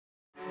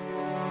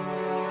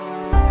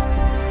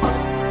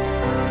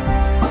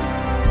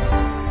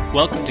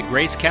Welcome to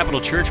Grace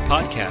Capital Church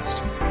Podcast,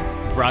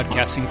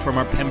 broadcasting from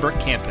our Pembroke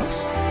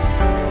campus.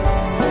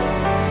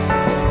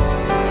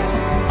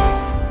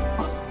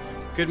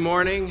 Good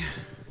morning.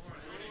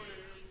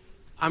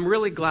 I'm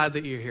really glad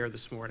that you're here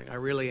this morning. I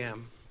really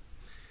am.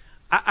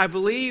 I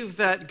believe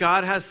that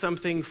God has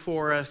something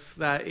for us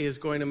that is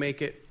going to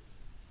make it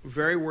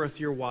very worth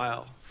your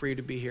while for you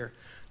to be here.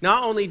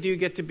 Not only do you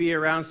get to be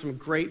around some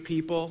great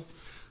people,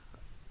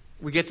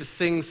 we get to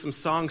sing some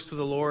songs to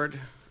the Lord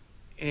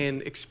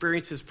and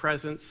experience His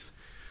presence.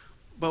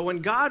 But when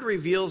God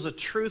reveals a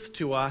truth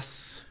to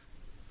us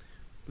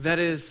that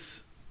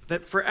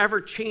forever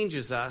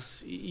changes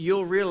us,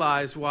 you'll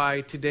realize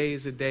why today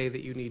is a day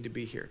that you need to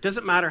be here.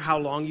 Doesn't matter how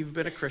long you've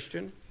been a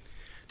Christian.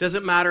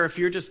 Doesn't matter if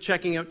you're just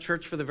checking out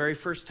church for the very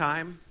first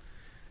time.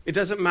 It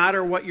doesn't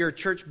matter what your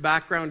church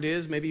background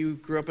is. Maybe you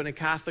grew up in a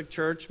Catholic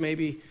church.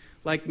 Maybe,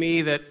 like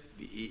me, that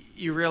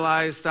you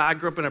realize that I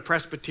grew up in a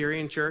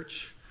Presbyterian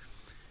church.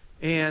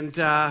 And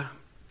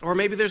or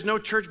maybe there's no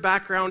church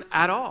background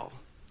at all.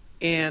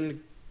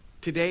 And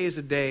today is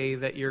a day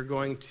that you're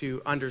going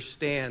to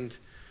understand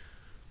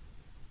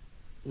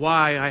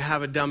why I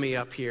have a dummy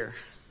up here.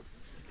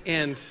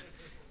 And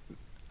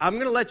I'm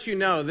going to let you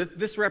know that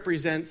this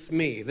represents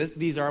me.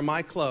 These are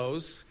my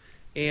clothes.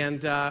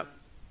 And we're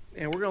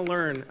going to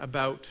learn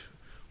about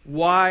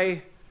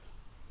why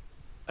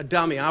a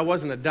dummy, I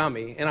wasn't a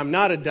dummy, and I'm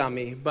not a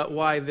dummy, but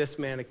why this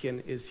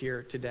mannequin is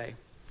here today.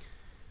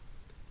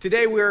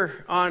 Today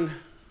we're on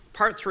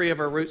part 3 of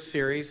our Roots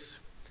series,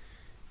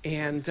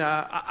 and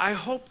I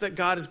hope that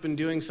God has been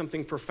doing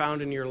something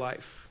profound in your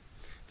life,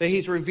 that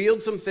He's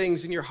revealed some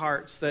things in your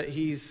hearts, that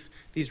He's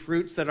these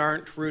roots that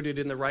aren't rooted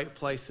in the right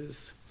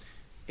places.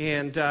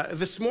 And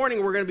this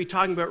morning we're going to be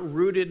talking about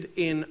rooted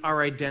in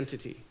our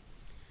identity.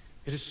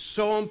 It is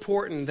so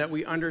important that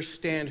we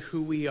understand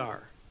who we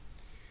are.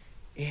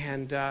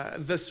 And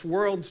this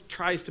world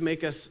tries to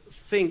make us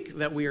think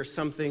that we are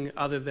something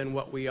other than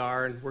what we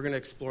are, and we're going to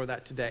explore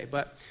that today.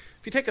 But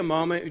if you take a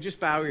moment, you just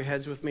bow your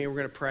heads with me, we're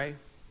going to pray.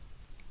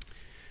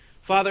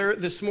 Father,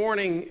 this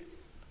morning,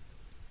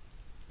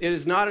 it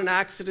is not an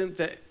accident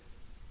that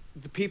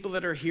the people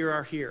that are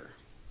here,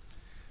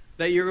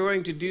 that you're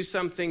going to do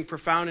something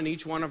profound in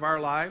each one of our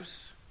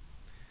lives.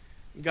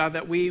 God,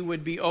 that we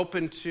would be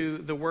open to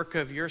the work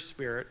of your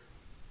Spirit.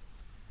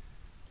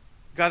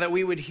 God, that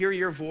we would hear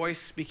your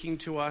voice speaking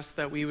to us,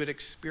 that we would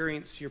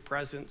experience your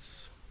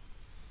presence.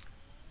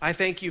 I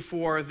thank you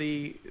for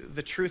the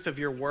truth of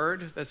your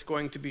word that's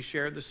going to be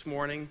shared this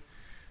morning.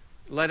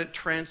 Let it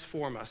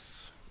transform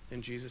us.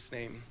 In Jesus'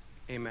 name,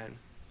 amen.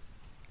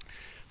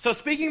 So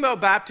speaking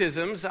about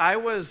baptisms, I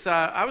was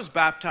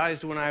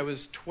baptized when I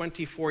was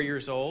 24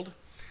 years old.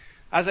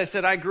 As I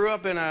said, I grew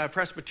up in a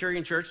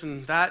Presbyterian church,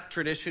 and that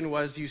tradition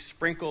was you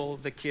sprinkle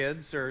the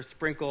kids or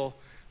sprinkle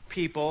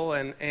people,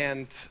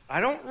 and I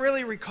don't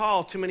really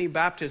recall too many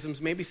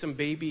baptisms, maybe some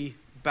baby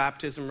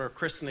baptism or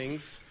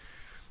christenings.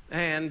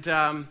 And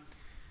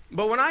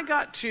but when I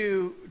got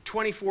to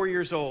 24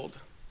 years old,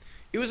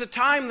 it was a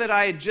time that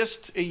I had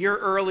just a year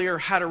earlier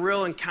had a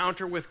real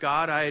encounter with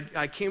God.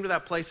 I came to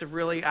that place of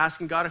really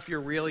asking God, if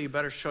you're real, you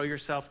better show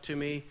yourself to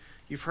me.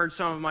 You've heard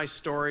some of my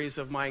stories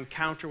of my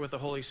encounter with the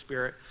Holy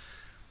Spirit.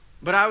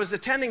 But I was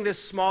attending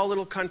this small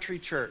little country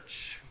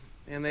church,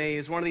 and it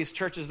was one of these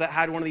churches that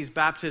had one of these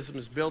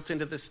baptisms built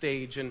into the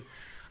stage. And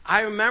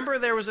I remember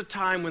there was a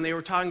time when they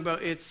were talking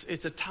about it's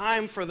a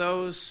time for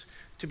those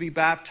to be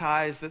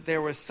baptized, that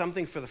there was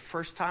something for the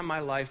first time in my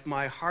life.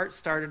 My heart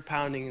started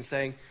pounding and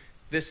saying,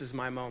 this is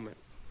my moment.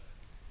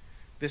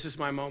 This is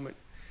my moment.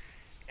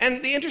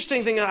 And the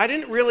interesting thing, I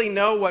didn't really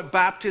know what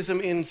baptism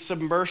in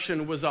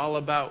submersion was all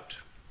about.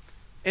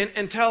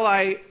 Until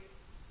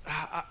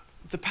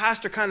the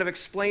pastor kind of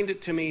explained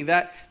it to me,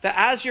 that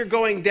as you're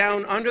going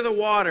down under the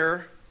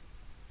water,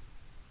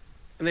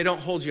 and they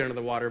don't hold you under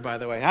the water, by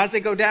the way. As they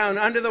go down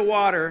under the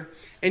water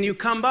and you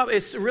come up,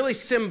 it's really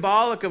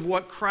symbolic of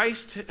what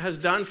Christ has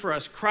done for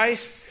us.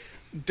 Christ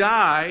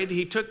died,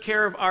 He took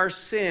care of our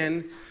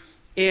sin,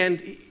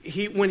 and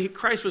when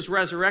Christ was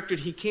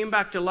resurrected, He came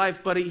back to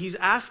life, but He's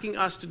asking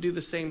us to do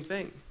the same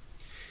thing.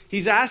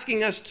 He's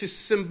asking us to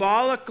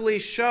symbolically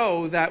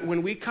show that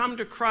when we come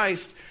to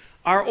Christ,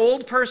 our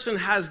old person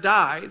has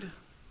died,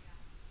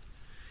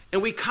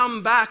 and we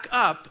come back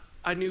up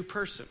a new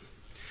person.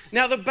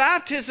 Now, the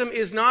baptism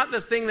is not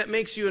the thing that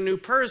makes you a new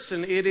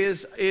person. It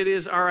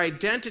is our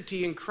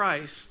identity in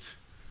Christ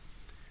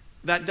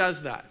that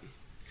does that.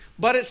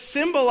 But it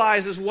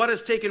symbolizes what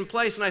has taken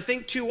place. And I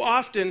think too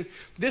often,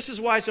 this is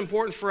why it's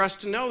important for us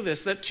to know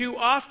this, that too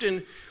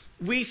often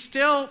we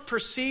still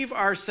perceive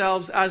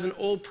ourselves as an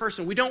old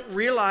person. We don't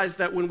realize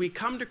that when we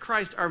come to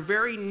Christ, our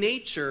very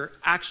nature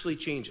actually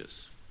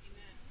changes.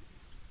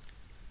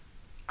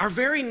 Our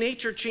very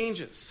nature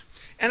changes.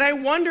 And I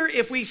wonder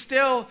if we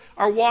still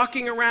are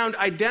walking around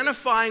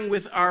identifying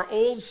with our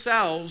old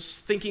selves,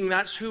 thinking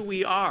that's who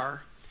we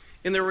are.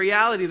 In the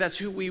reality, that's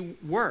who we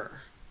were.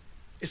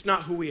 It's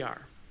not who we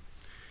are.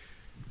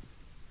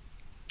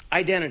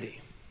 Identity.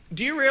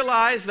 Do you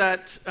realize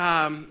that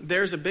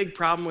there's a big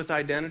problem with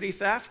identity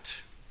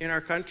theft in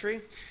our country?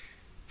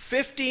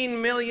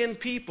 15 million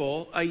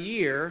people a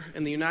year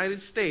in the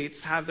United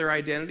States have their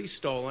identity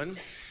stolen,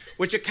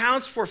 which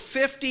accounts for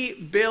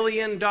 $50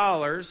 billion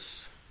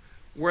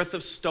worth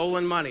of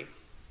stolen money.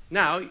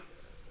 Now,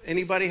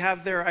 anybody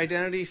have their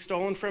identity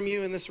stolen from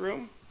you in this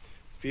room?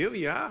 A few,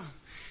 yeah.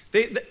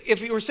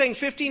 If you were saying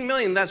 15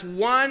 million, that's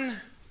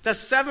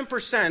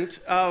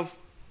 7% of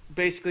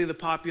basically the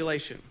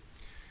population.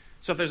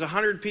 So if there's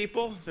 100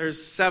 people,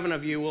 there's 7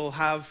 of you will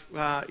have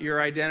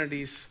your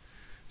identities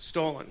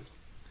stolen.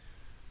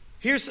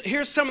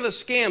 Here's some of the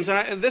scams,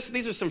 and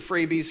these are some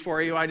freebies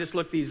for you. I just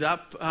looked these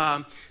up.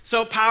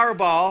 So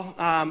Powerball,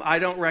 I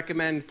don't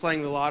recommend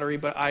playing the lottery,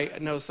 but I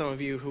know some of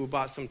you who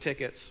bought some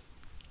tickets.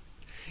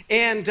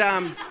 And,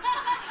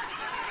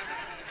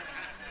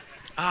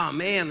 oh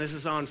man, this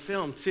is on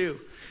film too.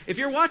 If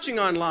you're watching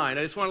online,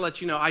 I just want to let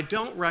you know, I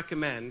don't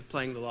recommend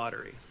playing the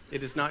lottery.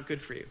 It is not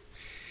good for you.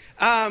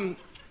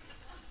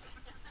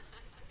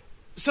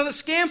 So the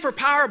scam for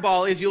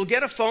Powerball is you'll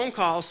get a phone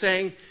call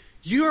saying,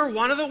 you're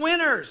one of the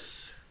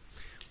winners.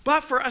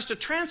 But for us to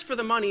transfer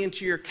the money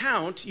into your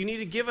account, you need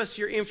to give us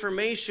your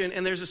information,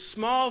 and there's a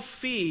small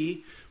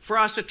fee for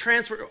us to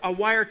transfer, a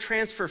wire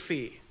transfer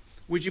fee.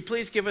 Would you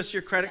please give us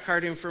your credit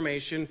card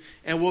information,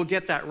 and we'll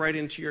get that right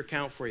into your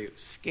account for you.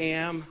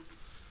 Scam.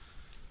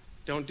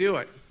 Don't do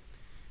it.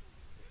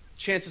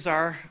 Chances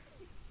are,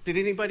 did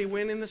anybody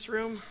win in this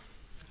room?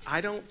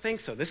 I don't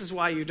think so. This is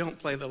why you don't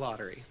play the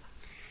lottery.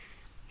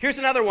 Here's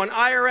another one,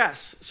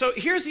 IRS. So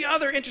here's the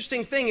other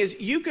interesting thing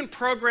is you can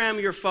program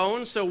your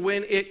phone so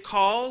when it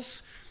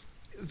calls,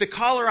 the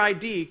caller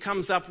ID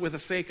comes up with a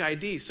fake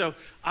ID. So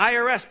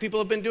IRS,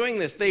 people have been doing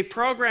this. They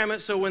program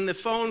it so when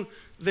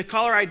the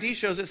caller ID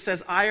shows, it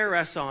says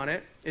IRS on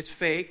it. It's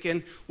fake.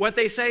 And what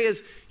they say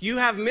is, you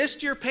have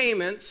missed your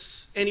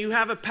payments and you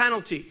have a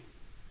penalty.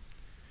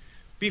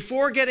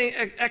 Before getting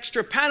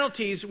extra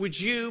penalties, would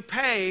you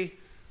pay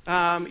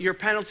your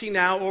penalty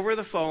now over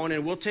the phone,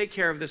 and we'll take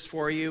care of this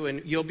for you,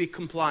 and you'll be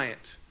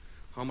compliant.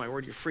 Oh my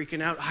word, you're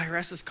freaking out.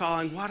 IRS is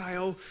calling. What? I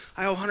owe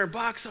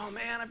 $100. Oh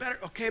man, I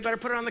better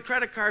put it on the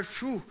credit card.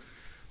 Phew,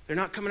 they're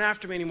not coming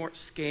after me anymore.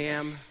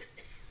 Scam.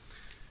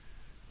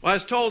 What I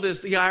was told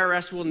is the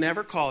IRS will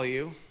never call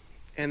you,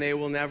 and they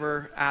will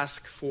never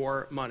ask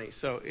for money.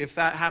 So if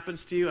that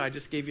happens to you, I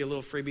just gave you a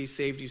little freebie,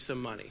 saved you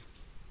some money.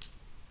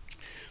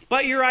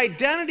 But your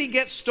identity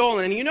gets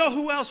stolen. And you know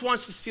who else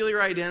wants to steal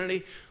your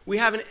identity? We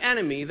have an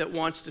enemy that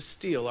wants to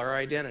steal our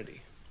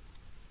identity.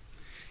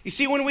 You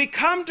see, when we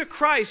come to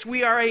Christ,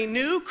 we are a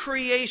new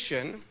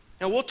creation.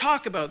 And we'll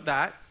talk about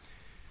that.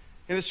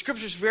 And the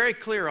scripture is very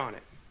clear on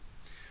it.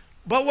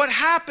 But what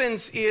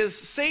happens is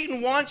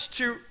Satan wants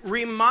to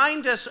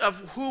remind us of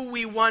who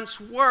we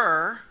once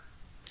were.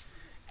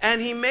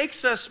 And he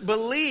makes us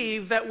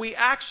believe that we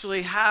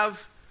actually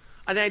have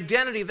an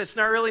identity that's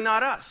really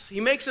not us.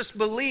 He makes us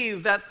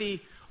believe that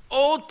the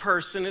old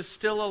person is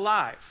still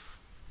alive.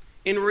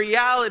 In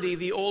reality,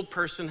 the old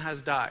person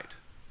has died.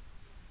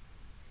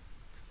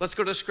 Let's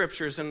go to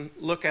scriptures and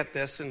look at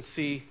this and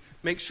see,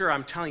 make sure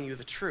I'm telling you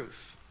the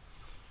truth.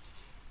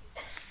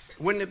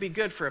 Wouldn't it be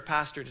good for a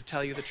pastor to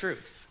tell you the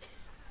truth?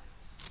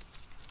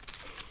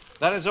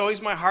 That is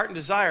always my heart and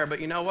desire, but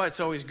you know what?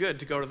 It's always good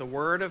to go to the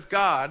Word of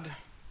God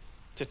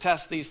to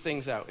test these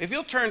things out. If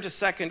you'll turn to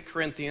 2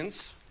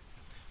 Corinthians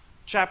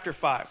chapter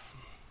 5.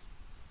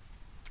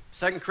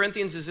 2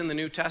 Corinthians is in the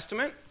New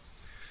Testament.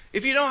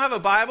 If you don't have a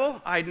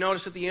Bible, I'd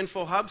noticed at the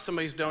Info Hub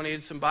somebody's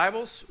donated some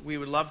Bibles. We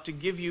would love to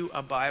give you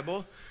a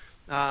Bible.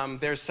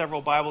 There's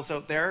several Bibles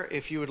out there.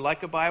 If you would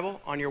like a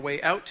Bible on your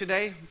way out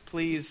today,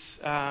 please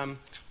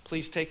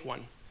take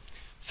one.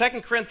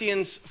 2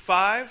 Corinthians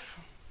 5,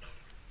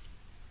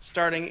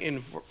 starting in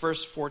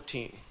verse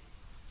 14.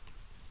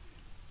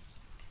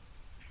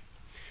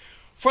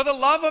 For the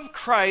love of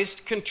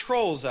Christ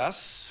controls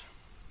us,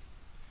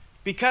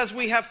 because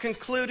we have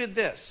concluded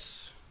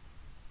this,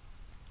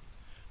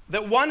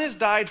 that one has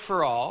died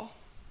for all,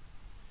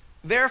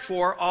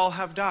 therefore all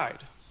have died.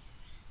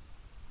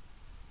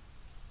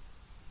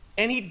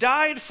 And he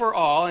died for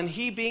all, and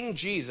he being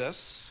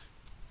Jesus,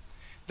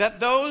 that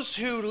those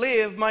who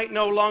live might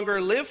no longer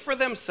live for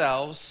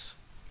themselves,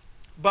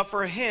 but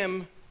for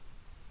him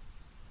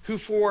who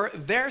for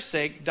their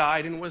sake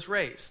died and was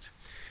raised.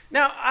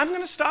 Now, I'm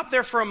going to stop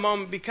there for a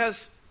moment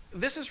because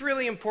this is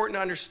really important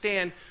to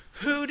understand.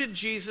 Who did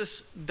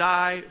Jesus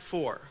die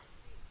for?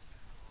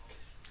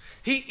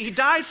 He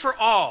died for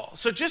all.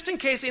 So just in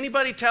case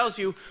anybody tells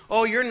you,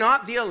 oh, you're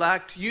not the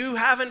elect, you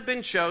haven't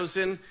been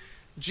chosen,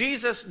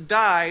 Jesus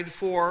died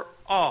for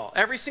all.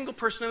 Every single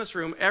person in this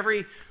room,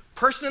 every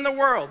person in the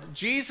world,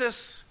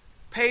 Jesus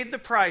paid the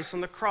price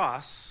on the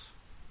cross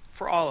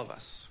for all of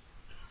us.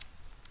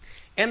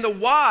 And the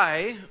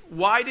why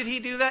did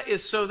he do that,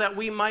 is so that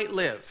we might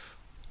live.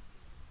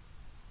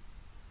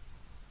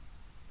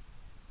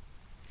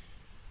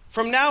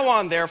 From now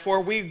on,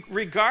 therefore, we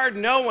regard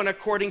no one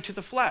according to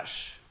the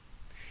flesh.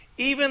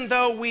 Even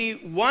though we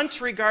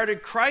once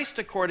regarded Christ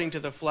according to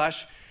the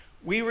flesh,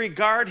 we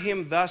regard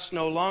him thus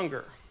no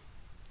longer.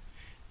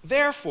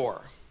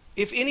 Therefore,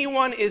 If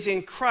anyone is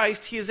in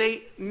Christ, he is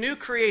a new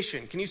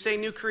creation. Can you say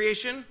new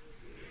creation?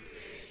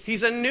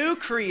 He's a new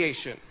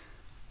creation.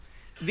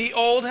 The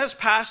old has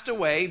passed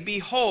away.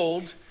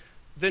 Behold,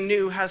 the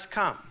new has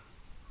come.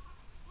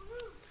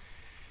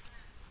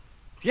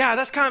 Yeah,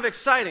 that's kind of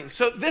exciting.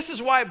 So this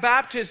is why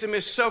baptism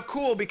is so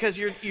cool, because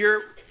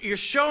you're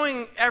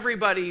showing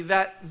everybody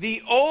that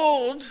the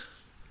old,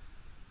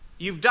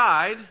 you've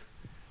died,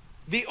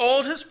 the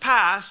old has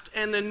passed,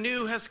 and the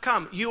new has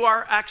come. You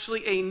are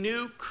actually a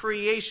new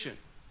creation.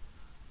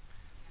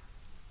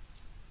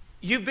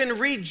 You've been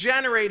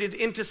regenerated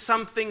into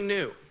something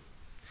new.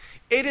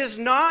 It is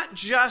not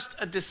just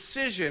a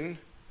decision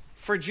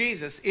for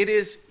Jesus. It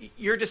is,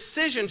 your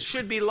decision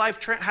should be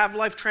have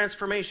life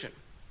transformation.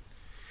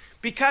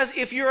 Because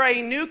if you're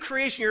a new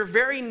creation, your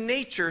very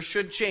nature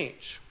should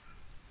change.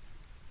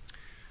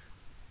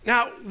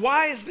 Now,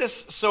 why is this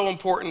so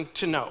important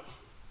to know?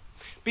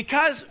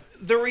 Because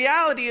the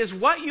reality is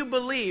what you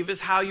believe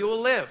is how you will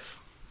live.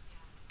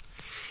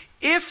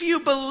 If you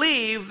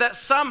believe that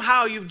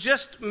somehow you've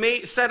just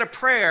said a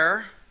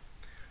prayer,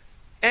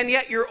 and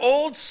yet your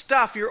old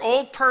stuff, your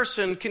old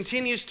person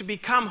continues to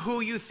become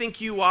who you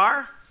think you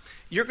are,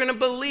 you're going to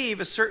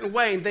believe a certain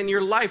way, and then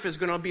your life is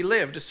going to be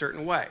lived a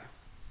certain way.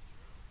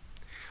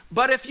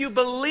 But if you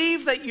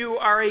believe that you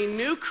are a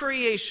new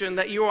creation,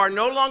 that you are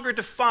no longer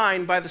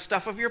defined by the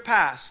stuff of your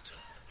past,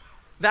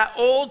 that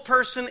old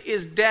person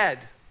is dead,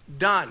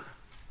 done.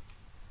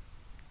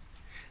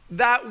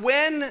 That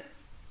when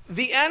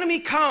the enemy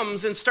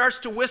comes and starts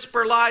to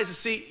whisper lies, to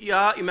see,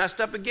 yeah, you messed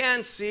up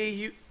again,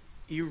 see,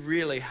 you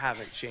really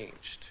haven't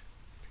changed.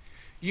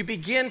 You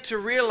begin to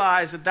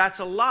realize that that's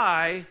a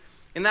lie,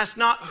 and that's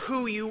not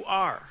who you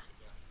are.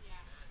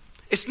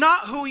 It's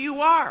not who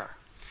you are.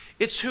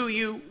 It's who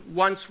you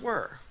once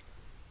were.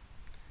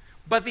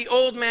 But the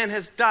old man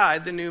has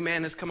died, the new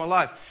man has come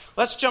alive.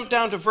 Let's jump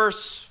down to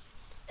verse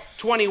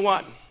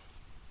 21.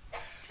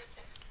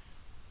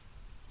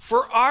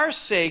 For our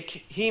sake,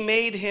 he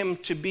made him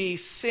to be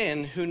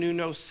sin who knew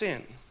no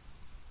sin.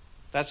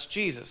 That's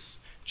Jesus.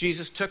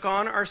 Jesus took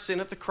on our sin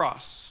at the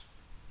cross.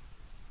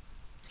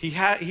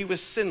 He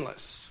was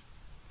sinless.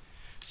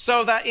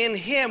 So that in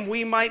him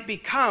we might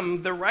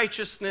become the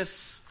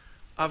righteousness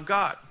of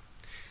God.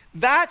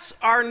 That's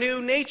our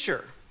new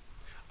nature.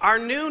 Our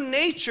new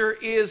nature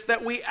is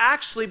that we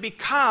actually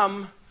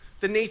become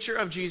the nature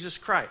of Jesus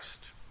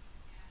Christ.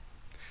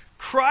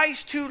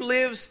 Christ who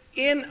lives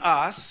in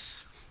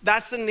us,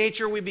 that's the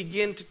nature we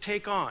begin to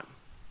take on.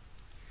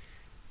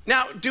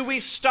 Now, do we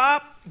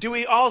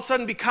all of a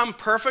sudden become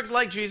perfect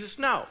like Jesus?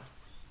 No.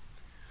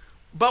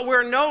 But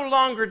we're no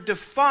longer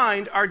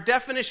defined, our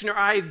definition, our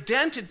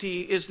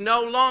identity is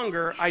no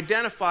longer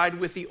identified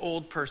with the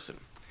old person.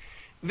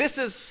 This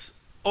is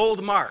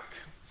old Mark.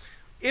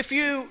 If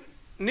you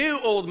knew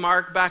old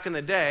Mark back in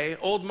the day,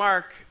 old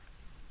Mark,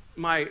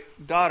 my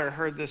daughter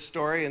heard this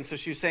story, and so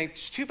she was saying,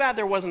 it's too bad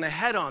there wasn't a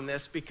head on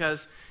this,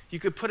 because you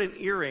could put an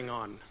earring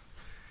on.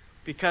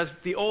 Because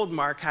the old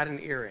Mark had an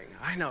earring.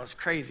 I know, it's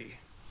crazy.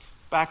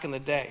 Back in the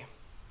day.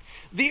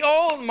 The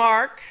old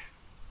Mark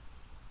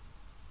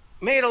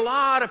made a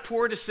lot of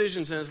poor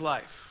decisions in his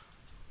life.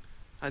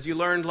 As you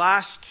learned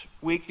last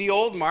week, the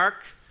old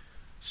Mark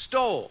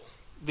stole.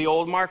 The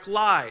old Mark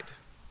lied.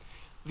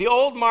 The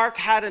old Mark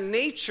had a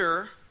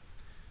nature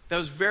that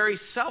was very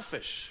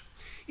selfish.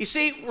 You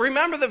see,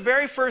 remember the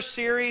very first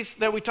series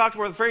that we talked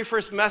about, the very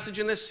first message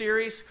in this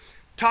series,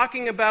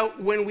 talking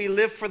about when we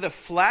live for the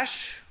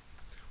flesh,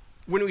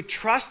 when we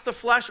trust the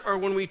flesh, or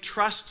when we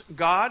trust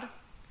God?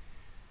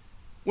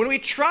 When we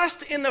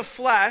trust in the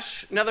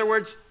flesh, in other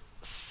words,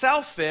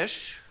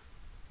 selfish,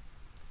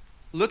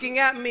 looking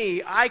at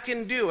me, I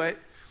can do it,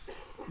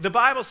 the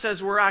Bible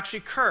says we're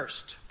actually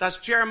cursed. That's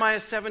Jeremiah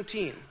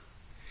 17.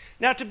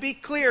 Now, to be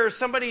clear,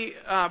 somebody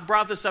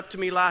brought this up to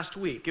me last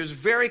week. It was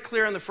very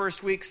clear in the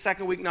first week,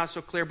 second week not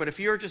so clear, but if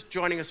you're just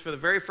joining us for the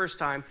very first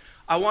time,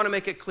 I want to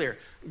make it clear.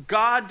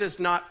 God does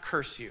not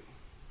curse you.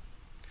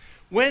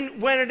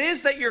 When it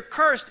is that you're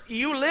cursed,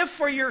 you live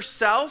for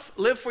yourself,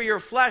 live for your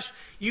flesh.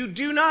 You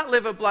do not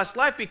live a blessed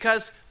life,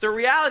 because the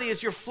reality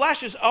is your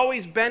flesh is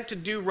always bent to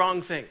do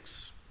wrong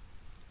things.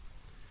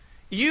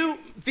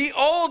 The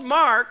old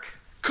Mark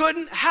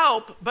couldn't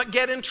help but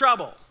get in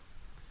trouble.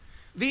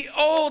 The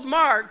old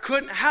Mark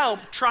couldn't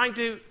help trying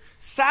to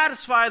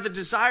satisfy the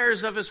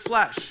desires of his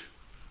flesh.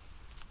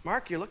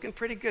 Mark, you're looking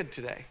pretty good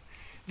today.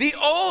 The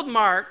old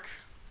Mark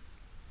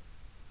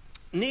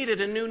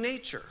needed a new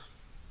nature.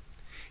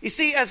 You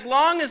see, as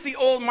long as the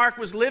old Mark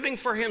was living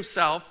for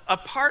himself,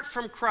 apart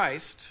from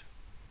Christ,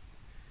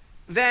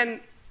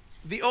 then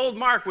the old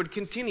Mark would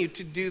continue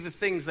to do the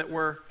things that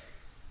were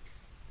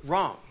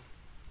wrong.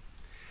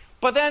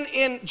 But then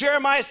in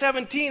Jeremiah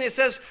 17, it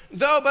says,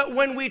 but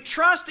when we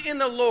trust in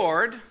the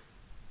Lord,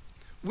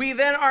 we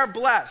then are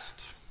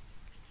blessed.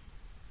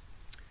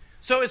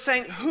 So it's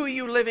saying, who are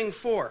you living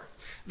for?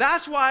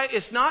 That's why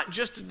it's not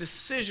just a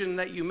decision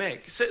that you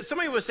make. So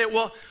somebody would say,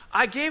 well,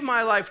 I gave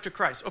my life to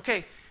Christ.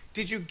 Okay,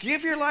 did you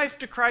give your life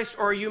to Christ,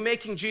 or are you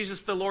making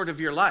Jesus the Lord of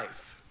your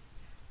life?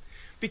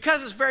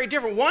 Because it's very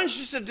different. One's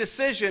just a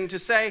decision to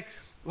say,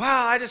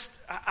 wow, I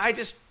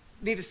just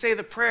need to say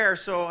the prayer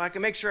so I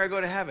can make sure I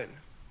go to heaven.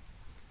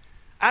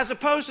 As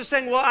opposed to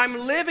saying, well, I'm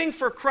living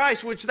for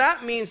Christ, which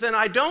that means then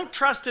I don't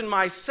trust in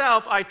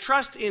myself, I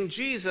trust in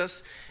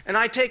Jesus, and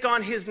I take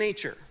on his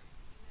nature.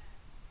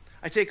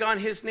 I take on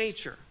his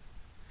nature.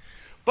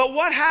 But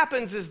what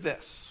happens is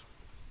this.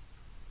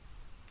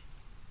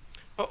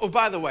 Oh,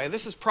 by the way,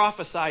 this is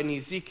prophesied in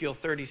Ezekiel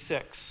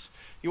 36.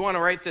 You want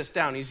to write this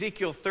down.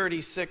 Ezekiel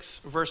 36,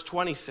 verse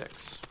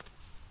 26.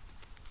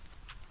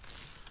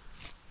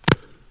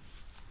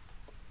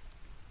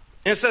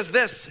 And it says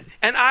this,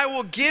 and I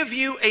will give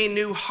you a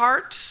new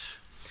heart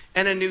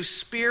and a new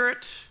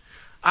spirit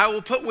I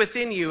will put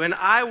within you, and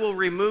I will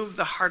remove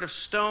the heart of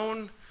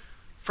stone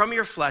from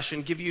your flesh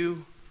and give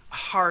you a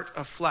heart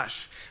of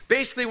flesh.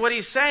 Basically what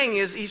he's saying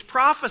is, he's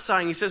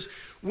prophesying. He says,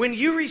 when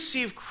you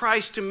receive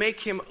Christ to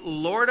make him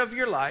Lord of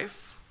your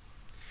life,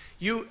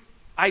 you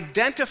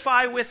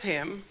identify with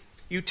him,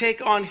 you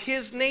take on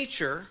his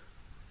nature,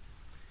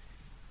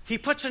 he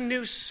puts a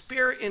new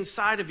spirit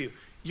inside of you.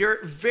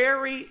 Your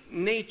very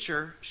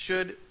nature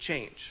should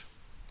change.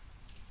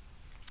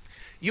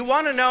 You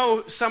want to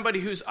know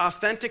somebody who's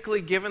authentically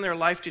given their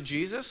life to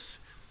Jesus?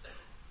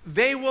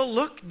 They will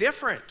look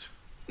different.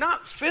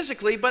 Not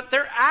physically, but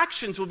their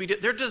actions will be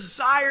different. Their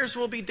desires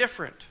will be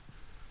different.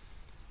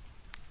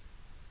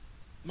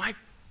 My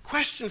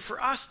question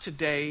for us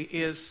today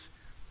is,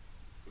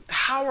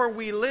 how are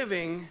we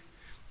living,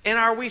 and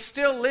are we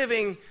still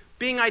living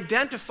being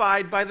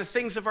identified by the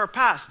things of our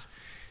past?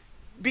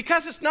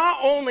 Because it's not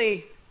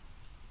only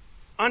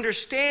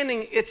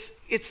understanding, it's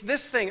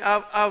this thing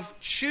of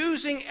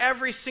choosing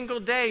every single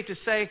day to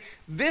say,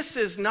 this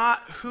is not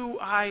who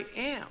I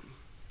am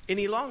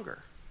any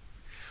longer.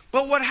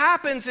 But what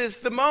happens is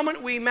the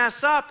moment we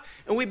mess up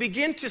and we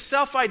begin to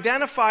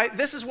self-identify,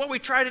 this is what we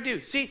try to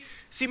do. See,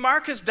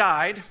 Mark has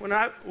died when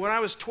I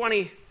was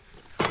 20.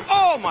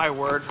 Oh, my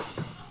word.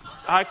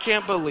 I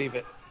can't believe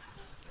it.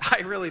 I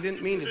really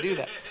didn't mean to do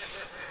that.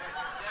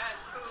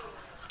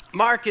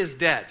 Mark is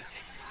dead.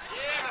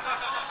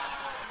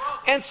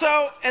 And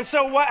so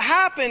what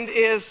happened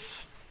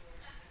is,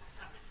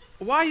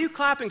 why are you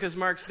clapping because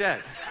Mark's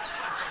dead?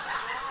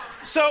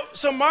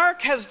 So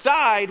Mark has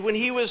died when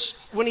he was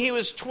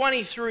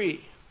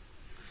 23.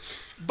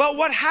 But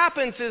what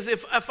happens is,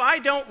 if I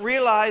don't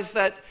realize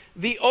that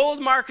the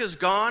old Mark is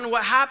gone,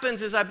 what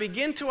happens is I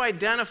begin to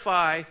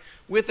identify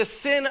with the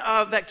sin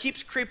that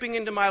keeps creeping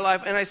into my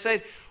life, and I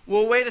say,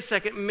 well, wait a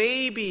second,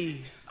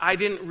 maybe I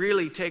didn't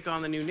really take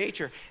on the new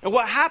nature. And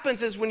what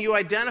happens is when you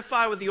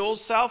identify with the old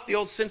self, the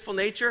old sinful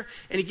nature,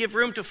 and you give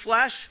room to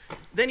flesh,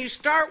 then you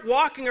start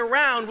walking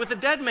around with a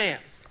dead man.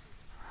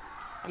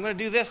 I'm going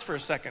to do this for a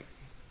second.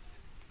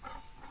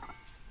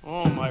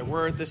 Oh, my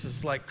word, this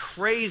is like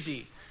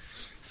crazy.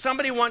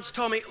 Somebody once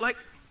told me, like,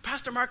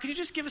 Pastor Mark, could you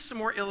just give us some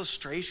more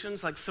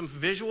illustrations, like some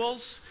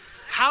visuals?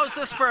 How's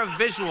this for a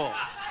visual?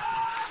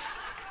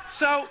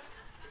 So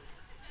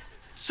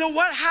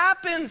what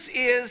happens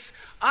is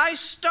I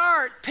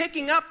start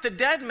picking up the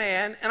dead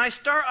man and I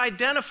start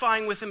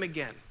identifying with him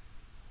again.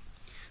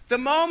 The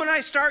moment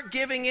I start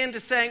giving in to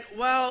saying,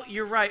 well,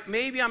 you're right,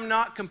 maybe I'm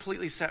not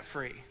completely set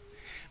free.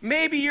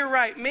 Maybe you're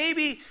right.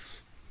 Maybe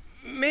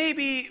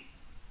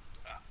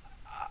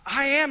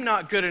I am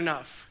not good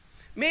enough.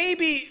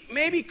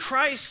 Maybe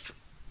Christ,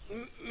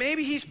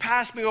 maybe he's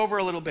passed me over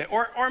a little bit.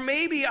 Or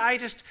maybe I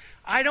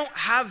don't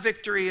have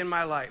victory in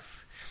my life.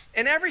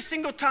 And every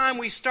single time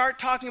we start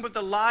talking about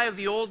the lie of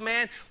the old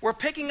man, we're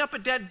picking up a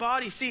dead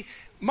body. See,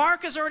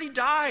 Mark has already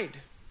died.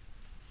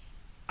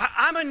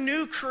 I'm a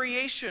new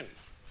creation.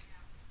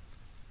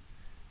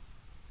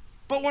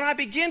 But when I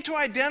begin to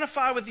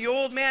identify with the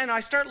old man,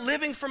 I start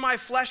living for my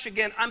flesh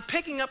again. I'm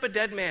picking up a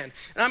dead man,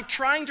 and I'm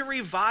trying to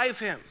revive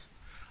him.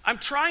 I'm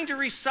trying to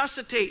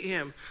resuscitate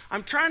him.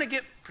 I'm trying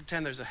to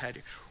pretend there's a head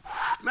here.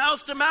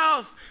 Mouth to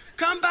mouth.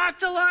 Come back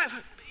to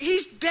life.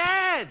 He's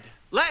dead.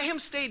 Let him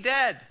stay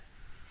dead.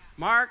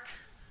 Mark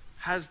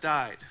has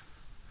died.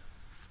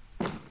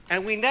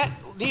 And we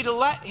need to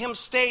let him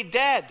stay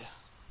dead.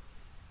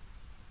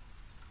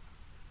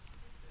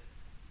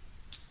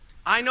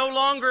 I no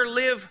longer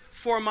live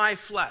for my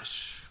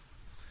flesh.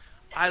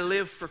 I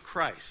live for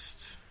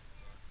Christ.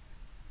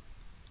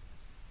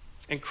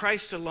 And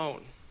Christ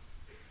alone.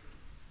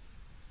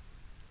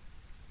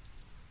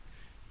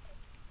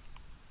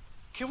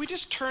 Can we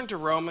just turn to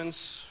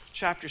Romans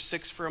chapter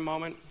 6 for a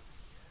moment?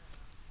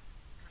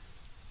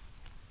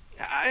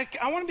 I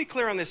want to be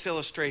clear on this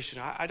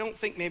illustration. I don't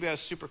think maybe I was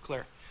super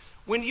clear.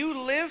 When you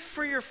live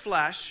for your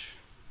flesh,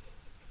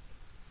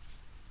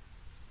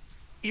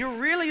 you're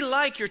really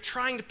like you're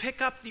trying to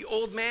pick up the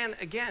old man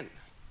again.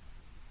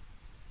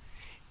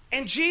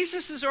 And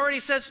Jesus has already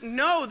says,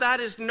 no, that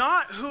is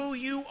not who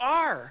you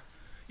are.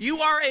 You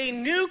are a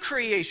new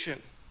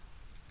creation.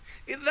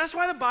 That's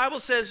why the Bible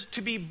says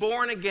to be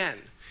born again.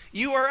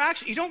 You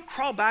don't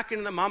crawl back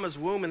into the mama's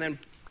womb and then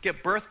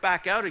get birthed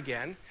back out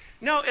again.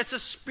 No, it's a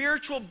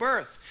spiritual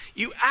birth.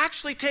 You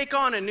actually take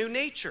on a new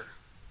nature.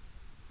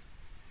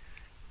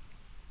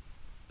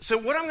 So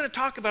what I'm going to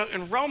talk about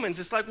in Romans,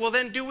 it's like, well,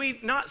 then do we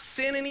not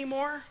sin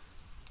anymore?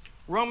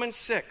 Romans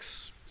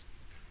 6,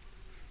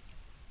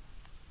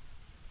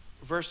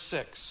 verse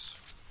 6.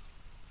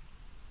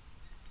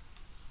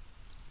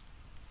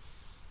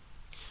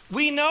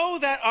 We know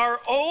that our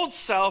old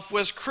self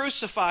was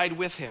crucified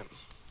with him,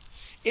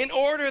 in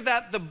order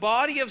that the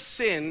body of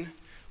sin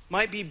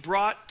might be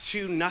brought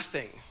to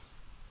nothing.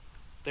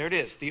 There it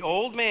is. The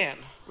old man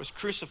was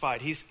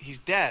crucified. He's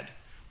dead,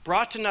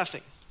 brought to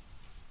nothing.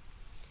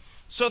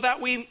 So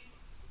that we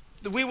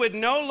would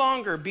no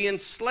longer be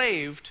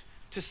enslaved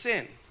to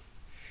sin.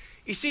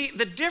 You see,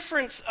 the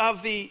difference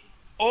of the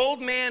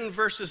old man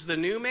versus the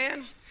new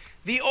man,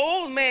 the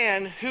old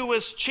man who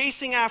was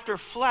chasing after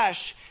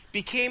flesh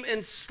became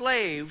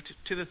enslaved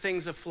to the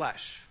things of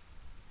flesh.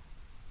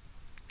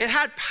 It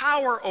had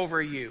power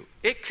over you.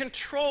 It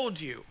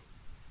controlled you.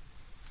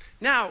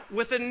 Now,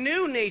 with a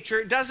new nature,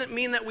 it doesn't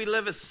mean that we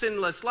live a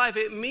sinless life.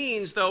 It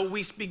means, though,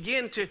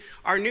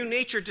 our new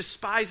nature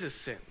despises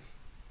sin.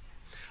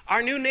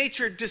 Our new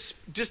nature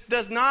just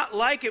does not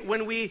like it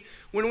when we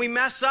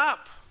mess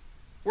up.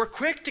 We're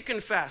quick to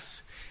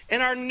confess.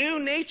 And our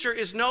new nature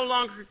is no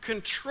longer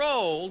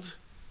controlled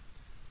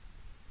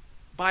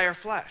by our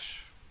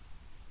flesh.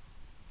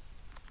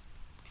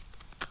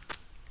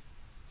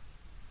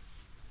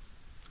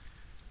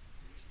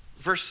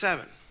 Verse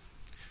 7.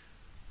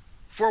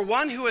 For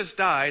one who has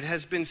died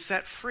has been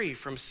set free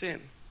from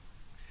sin.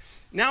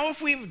 Now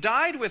if we've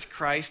died with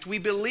Christ, we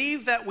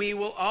believe that we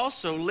will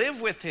also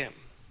live with him.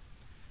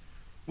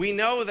 We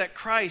know that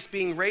Christ,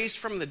 being raised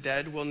from the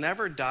dead, will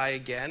never die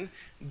again.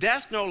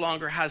 Death no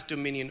longer has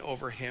dominion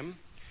over him.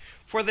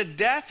 For the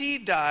death he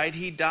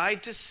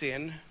died to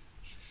sin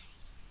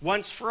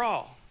once for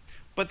all.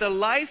 But the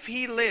life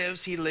he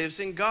lives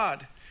in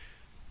God.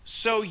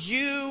 So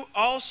you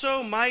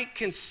also might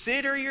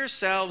consider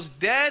yourselves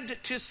dead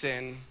to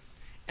sin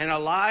and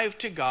alive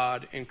to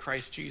God in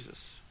Christ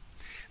Jesus.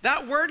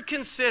 That word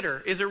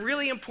consider is a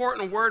really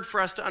important word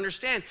for us to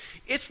understand.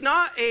 It's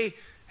not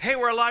hey,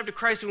 we're alive to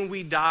Christ when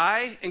we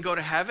die and go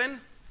to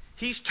heaven.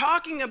 He's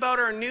talking about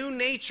our new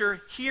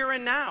nature here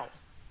and now.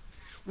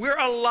 We're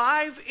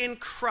alive in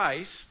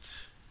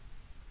Christ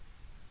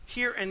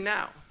here and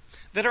now.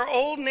 That our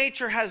old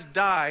nature has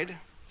died.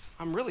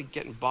 I'm really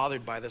getting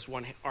bothered by this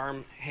one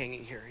arm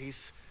hanging here.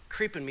 He's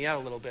creeping me out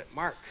a little bit.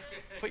 Mark,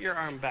 put your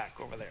arm back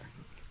over there.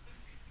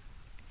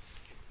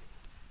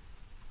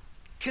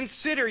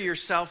 Consider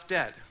yourself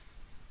dead.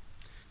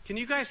 Can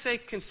you guys say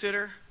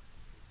consider?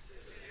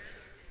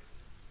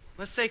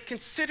 Let's say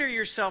consider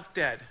yourself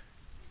dead.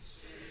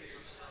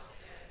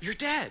 You're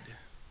dead.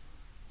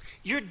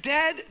 You're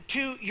dead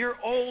to your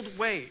old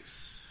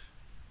ways.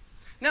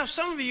 Now,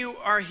 some of you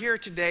are here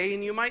today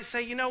and you might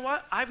say, you know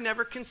what? I've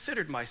never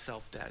considered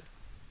myself dead.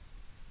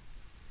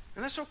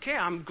 And that's okay.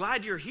 I'm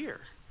glad you're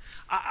here.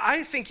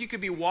 I think you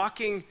could be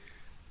walking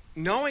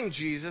knowing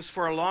Jesus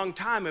for a long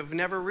time and have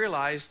never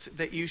realized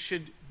that you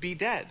should be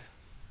dead.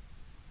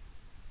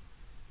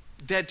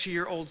 Dead to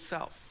your old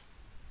self.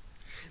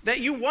 That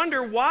you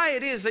wonder why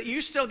it is that you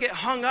still get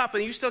hung up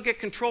and you still get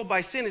controlled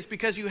by sin is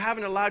because you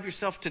haven't allowed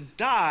yourself to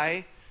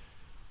die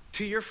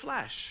to your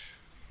flesh.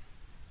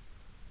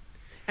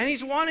 And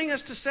he's wanting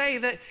us to say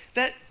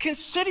that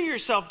consider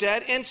yourself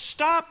dead and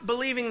stop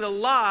believing the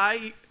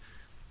lie,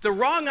 the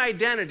wrong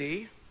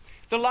identity,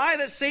 the lie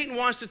that Satan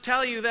wants to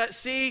tell you that,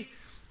 see,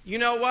 you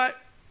know what?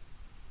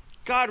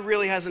 God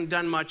really hasn't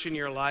done much in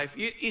your life.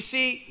 You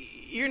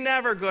see, you're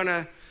never going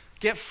to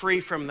get free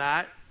from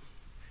that.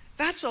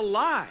 That's a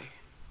lie.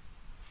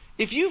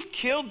 If you've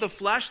killed the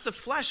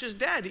flesh is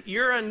dead.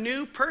 You're a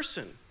new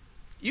person.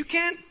 You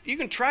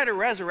can try to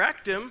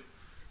resurrect him,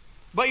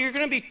 but you're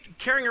going to be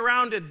carrying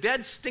around a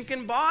dead,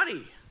 stinking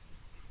body.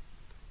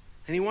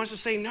 And he wants to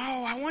say,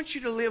 no, I want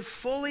you to live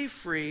fully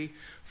free,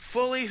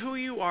 fully who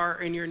you are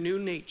in your new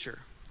nature.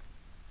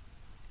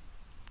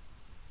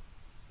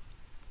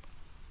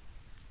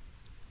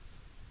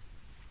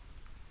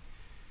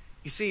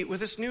 You see, with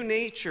this new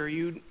nature,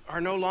 you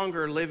are no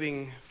longer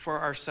living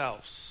for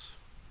ourselves.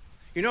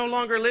 You're no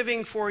longer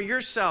living for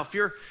yourself.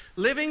 You're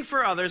living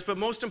for others, but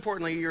most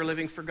importantly, you're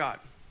living for God.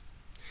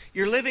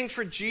 You're living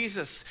for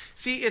Jesus.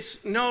 See,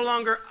 it's no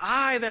longer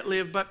I that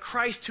live, but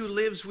Christ who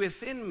lives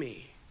within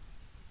me.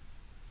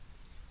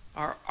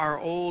 Our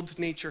old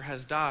nature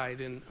has died,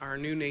 and our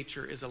new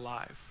nature is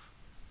alive.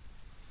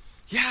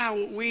 Yeah,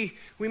 we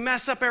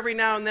mess up every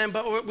now and then,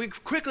 but we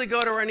quickly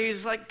go to our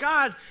knees like,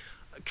 God,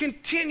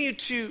 continue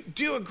to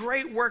do a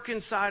great work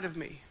inside of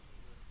me.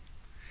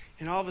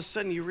 And all of a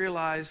sudden you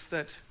realize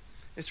that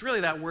it's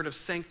really that word of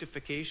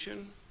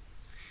sanctification.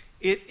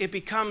 It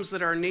becomes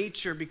that our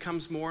nature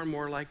becomes more and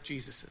more like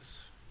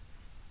Jesus's.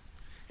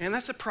 And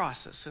that's a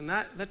process, and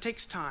that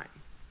takes time.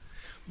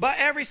 But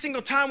every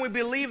single time we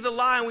believe the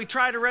lie and we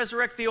try to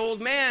resurrect the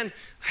old man,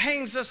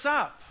 hangs us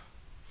up.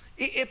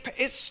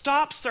 It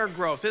stops our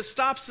growth. It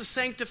stops the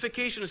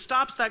sanctification. It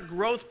stops that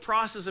growth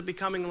process of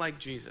becoming like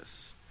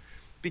Jesus.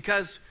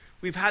 Because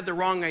we've had the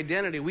wrong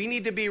identity. We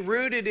need to be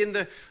rooted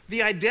in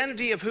the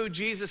identity of who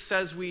Jesus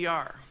says we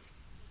are.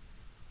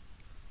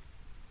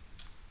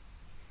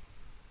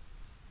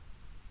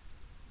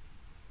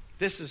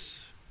 This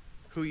is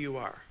who you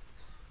are.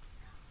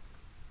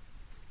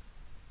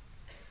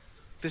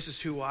 This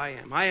is who I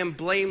am. I am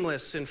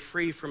blameless and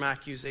free from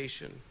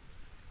accusation.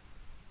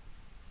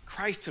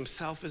 Christ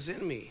himself is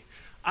in me.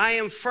 I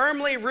am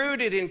firmly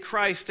rooted in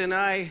Christ, and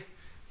I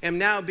am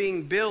now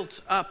being built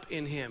up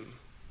in him.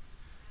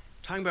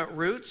 Talking about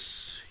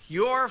roots,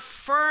 you're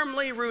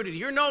firmly rooted.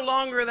 You're no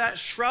longer that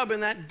shrub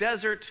in that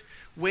desert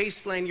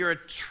wasteland. You're a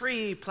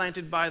tree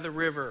planted by the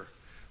river,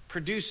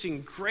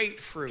 producing great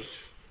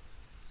fruit.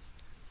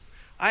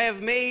 I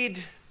have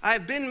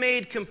been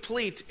made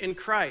complete in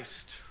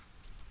Christ.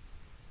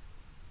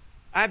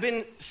 I've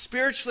been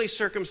spiritually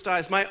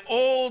circumcised. My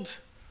old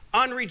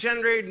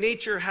unregenerated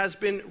nature has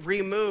been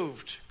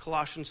removed.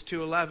 Colossians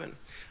 2:11.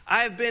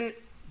 I have been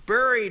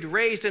buried,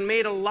 raised, and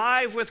made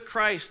alive with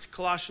Christ.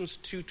 Colossians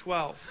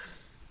 2:12.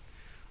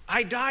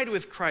 I died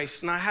with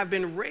Christ, and I have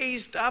been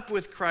raised up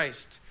with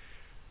Christ.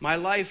 My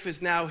life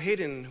is now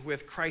hidden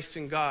with Christ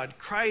in God.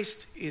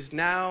 Christ is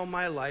now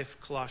my life.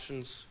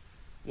 Colossians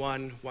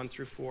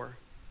 1:1-4.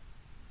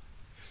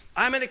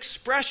 I'm an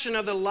expression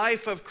of the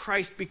life of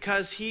Christ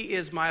because he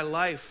is my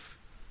life.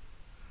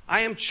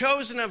 I am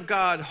chosen of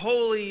God,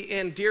 holy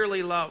and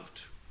dearly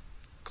loved.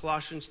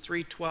 Colossians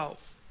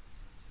 3:12.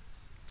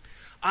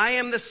 I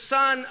am the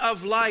son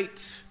of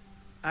light.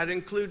 I'd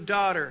include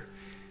daughter,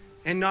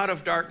 and not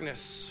of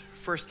darkness.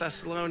 1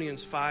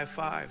 Thessalonians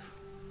 5:5.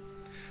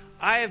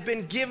 I have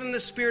been given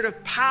the spirit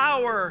of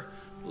power,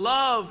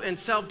 love, and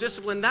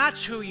self-discipline.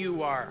 That's who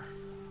you are.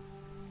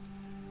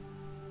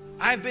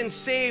 I've been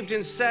saved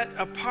and set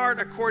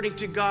apart according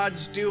to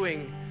God's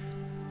doing.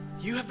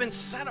 You have been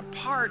set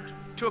apart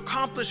to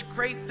accomplish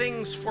great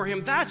things for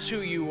him. That's who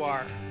you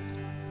are.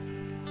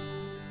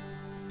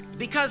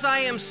 Because I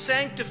am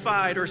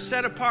sanctified or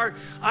set apart,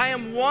 I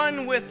am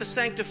one with the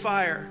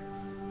sanctifier,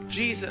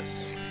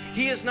 Jesus.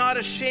 He is not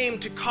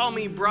ashamed to call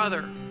me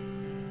brother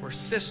or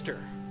sister.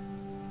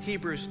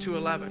 Hebrews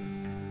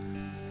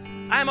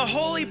 2:11. I am a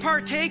holy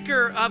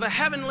partaker of a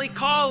heavenly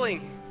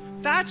calling.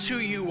 That's who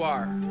you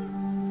are.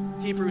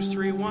 Hebrews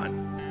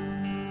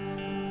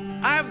 3:1.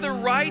 I have the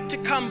right to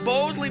come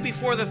boldly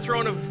before the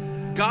throne of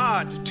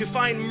God to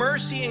find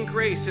mercy and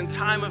grace in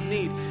time of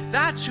need.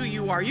 That's who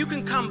you are. You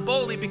can come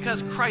boldly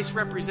because Christ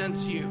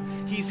represents you.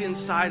 He's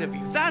inside of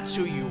you. That's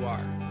who you are.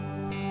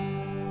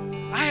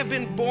 I have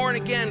been born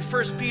again.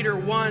 1 Peter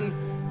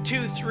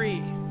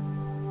 1:2-3.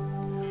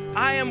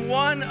 I am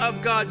one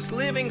of God's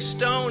living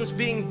stones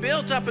being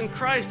built up in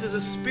Christ as a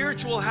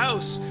spiritual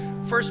house.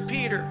 1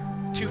 Peter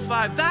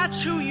 2:5.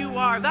 That's who you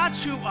are.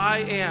 That's who I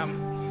am.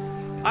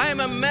 I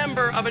am a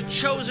member of a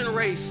chosen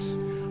race,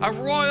 a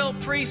royal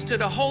priesthood,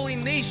 a holy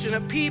nation,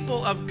 a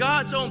people of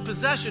God's own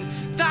possession.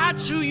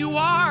 That's who you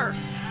are.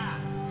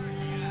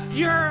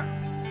 You're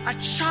a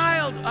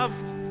child of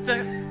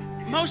the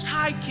Most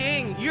High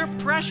King. You're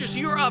precious.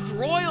 You're of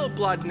royal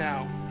blood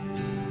now.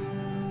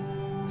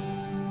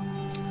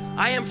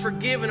 I am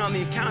forgiven on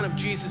the account of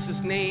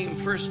Jesus' name.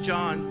 1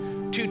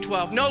 John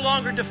 2:12. No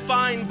longer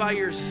defined by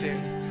your sin.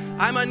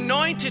 I'm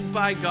anointed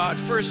by God,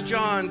 1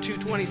 John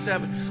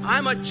 2:27.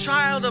 I'm a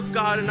child of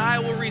God, and I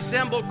will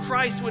resemble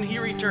Christ when he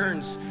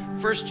returns,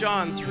 1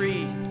 John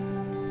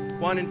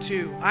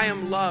 3:1-2. I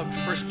am loved,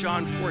 1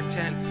 John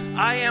 4:10.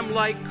 I am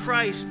like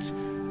Christ,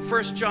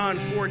 1 John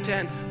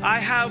 4:10. I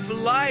have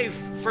life,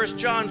 1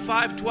 John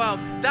 5:12.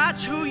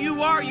 That's who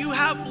you are. You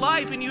have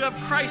life, and you have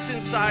Christ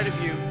inside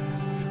of you.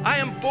 I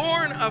am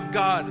born of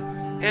God,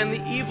 and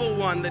the evil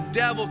one, the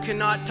devil,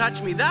 cannot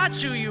touch me.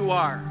 That's who you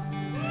are.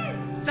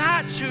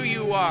 That's who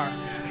you are.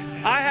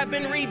 I have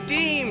been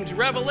redeemed.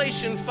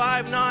 Revelation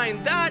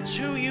 5:9. That's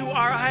who you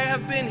are. I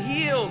have been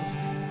healed.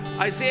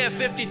 Isaiah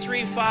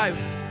 53:5.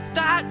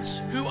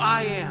 That's who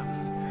I am.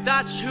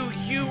 That's who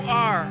you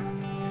are.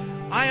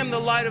 I am the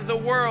light of the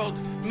world.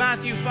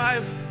 Matthew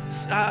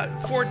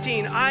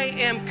 5:14. I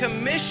am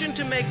commissioned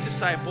to make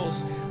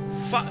disciples.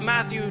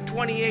 Matthew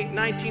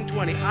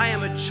 28:19-20. I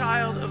am a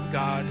child of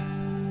God.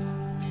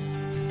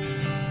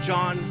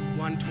 John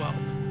 1:12.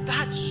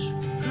 That's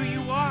who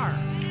you are.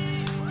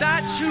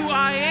 That's who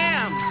I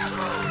am.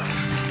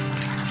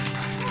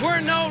 We're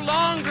no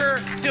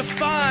longer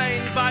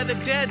defined by the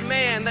dead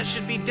man that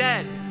should be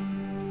dead.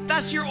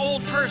 That's your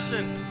old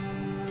person.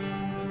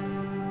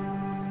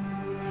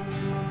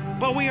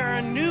 But we are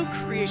a new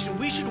creation.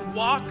 We should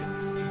walk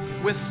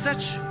with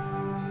such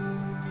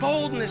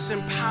boldness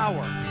and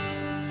power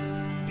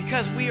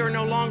because we are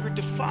no longer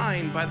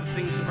defined by the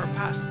things of our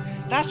past.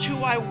 That's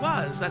who I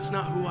was. That's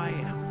not who I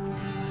am.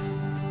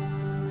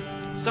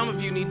 Some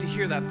of you need to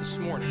hear that this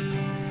morning.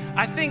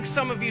 I think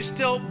some of you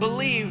still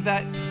believe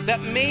that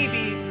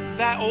maybe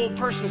that old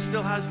person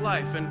still has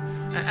life, and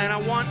I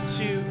want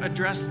to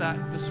address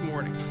that this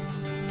morning.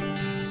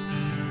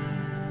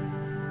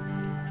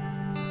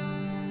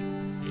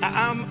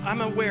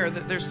 I'm aware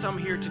that there's some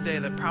here today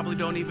that probably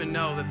don't even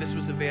know that this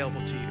was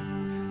available to you,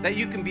 that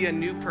you can be a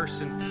new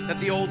person, that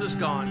the old is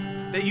gone,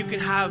 that you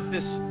can have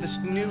this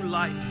new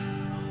life.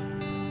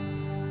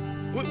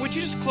 Would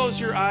you just close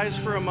your eyes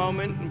for a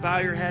moment and bow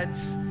your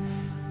heads?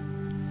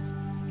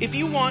 If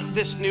you want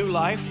this new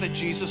life that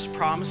Jesus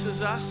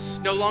promises us,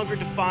 no longer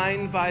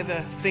defined by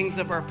the things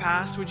of our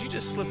past, would you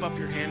just slip up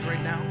your hand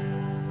right now?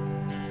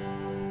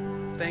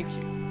 Thank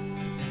you.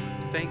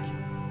 Thank you.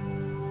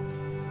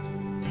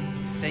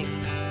 Thank you.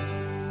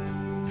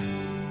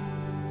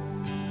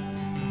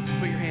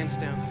 Put your hands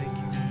down. Thank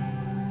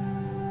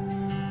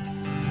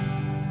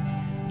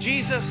you.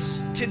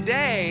 Jesus,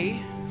 today,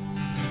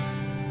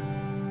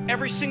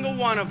 every single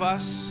one of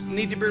us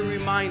need to be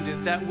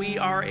reminded that we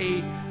are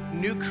a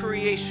new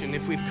creation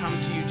if we've come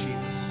to you,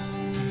 Jesus.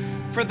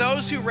 For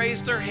those who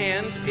raise their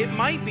hand, it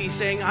might be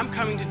saying, I'm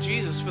coming to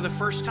Jesus for the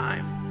first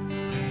time.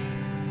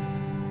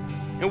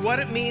 And what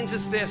it means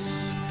is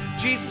this: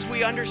 Jesus,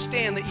 we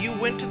understand that you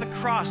went to the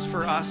cross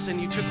for us and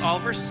you took all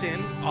of our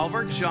sin, all of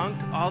our junk,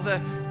 all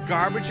the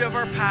garbage of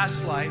our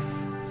past life,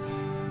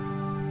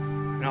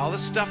 and all the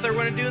stuff that we're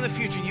going to do in the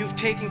future. You've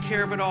taken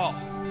care of it all.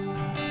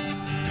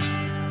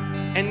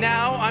 And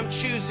now I'm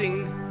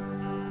choosing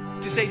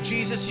to say,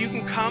 Jesus, you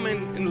can come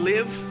and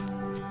live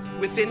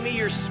within me.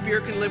 Your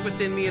Spirit can live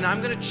within me. And I'm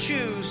going to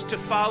choose to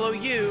follow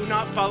you,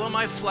 not follow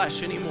my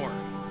flesh anymore.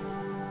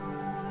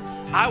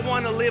 I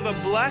want to live a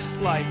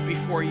blessed life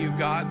before you,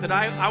 God, that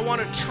I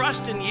want to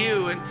trust in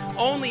you and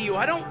only you.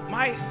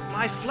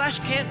 My flesh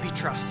can't be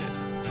trusted.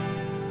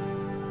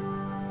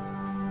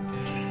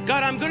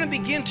 God, I'm going to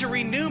begin to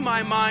renew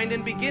my mind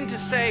and begin to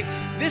say,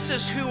 this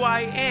is who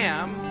I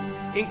am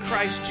in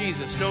Christ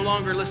Jesus, no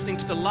longer listening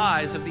to the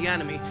lies of the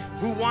enemy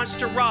who wants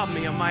to rob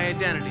me of my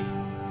identity.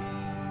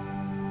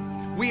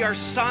 We are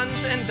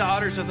sons and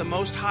daughters of the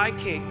Most High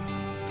King.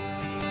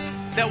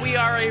 That we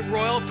are a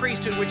royal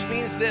priesthood, which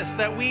means this,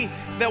 that we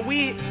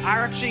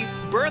are actually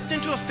birthed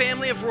into a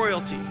family of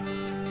royalty.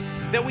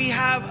 That we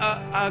have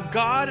a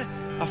God,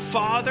 a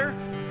Father,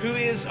 who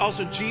is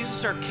also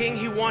Jesus, our King,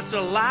 who wants to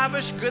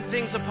lavish good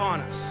things upon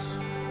us.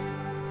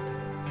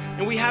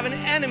 And we have an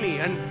enemy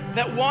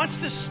that wants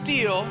to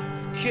steal,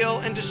 kill,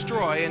 and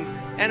destroy. And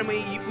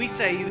enemy, we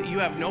say that you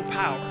have no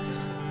power.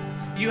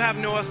 You have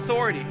no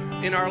authority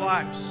in our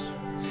lives.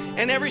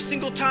 And every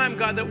single time,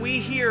 God, that we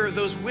hear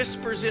those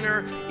whispers in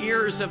our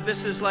ears of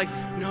this is like,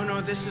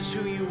 no, this is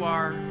who you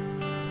are,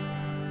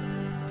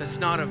 that's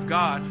not of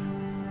God,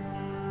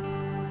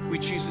 we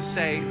choose to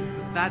say,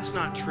 that's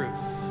not truth.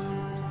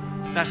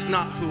 That's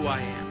not who I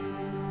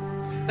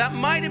am. That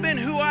might have been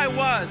who I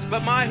was,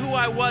 but who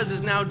I was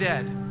is now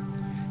dead.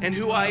 And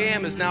who I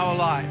am is now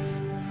alive.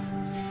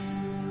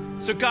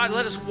 So God,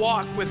 let us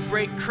walk with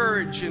great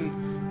courage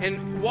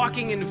and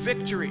walking in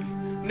victory,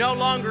 no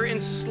longer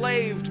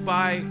enslaved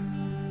by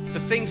the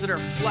things that our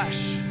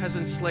flesh has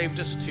enslaved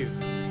us to.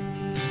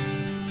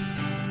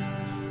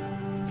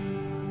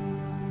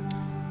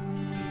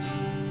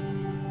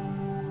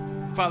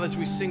 Father, as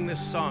we sing this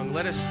song,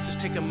 let us just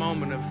take a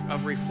moment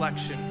of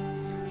reflection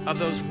of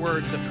those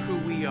words of who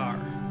we are.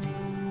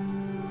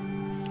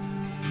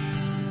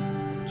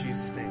 In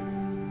Jesus' name,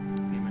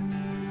 amen.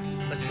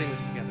 Let's sing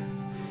this together.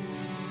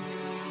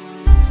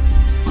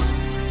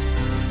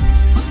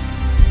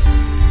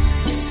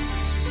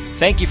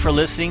 Thank you for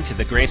listening to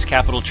the Grace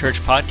Capital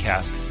Church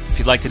podcast. If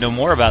you'd like to know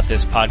more about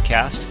this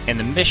podcast and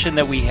the mission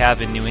that we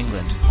have in New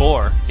England,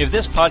 or if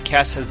this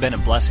podcast has been a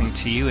blessing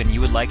to you and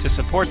you would like to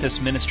support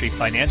this ministry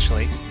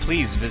financially,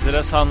 please visit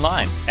us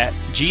online at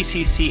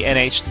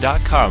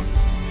gccnh.com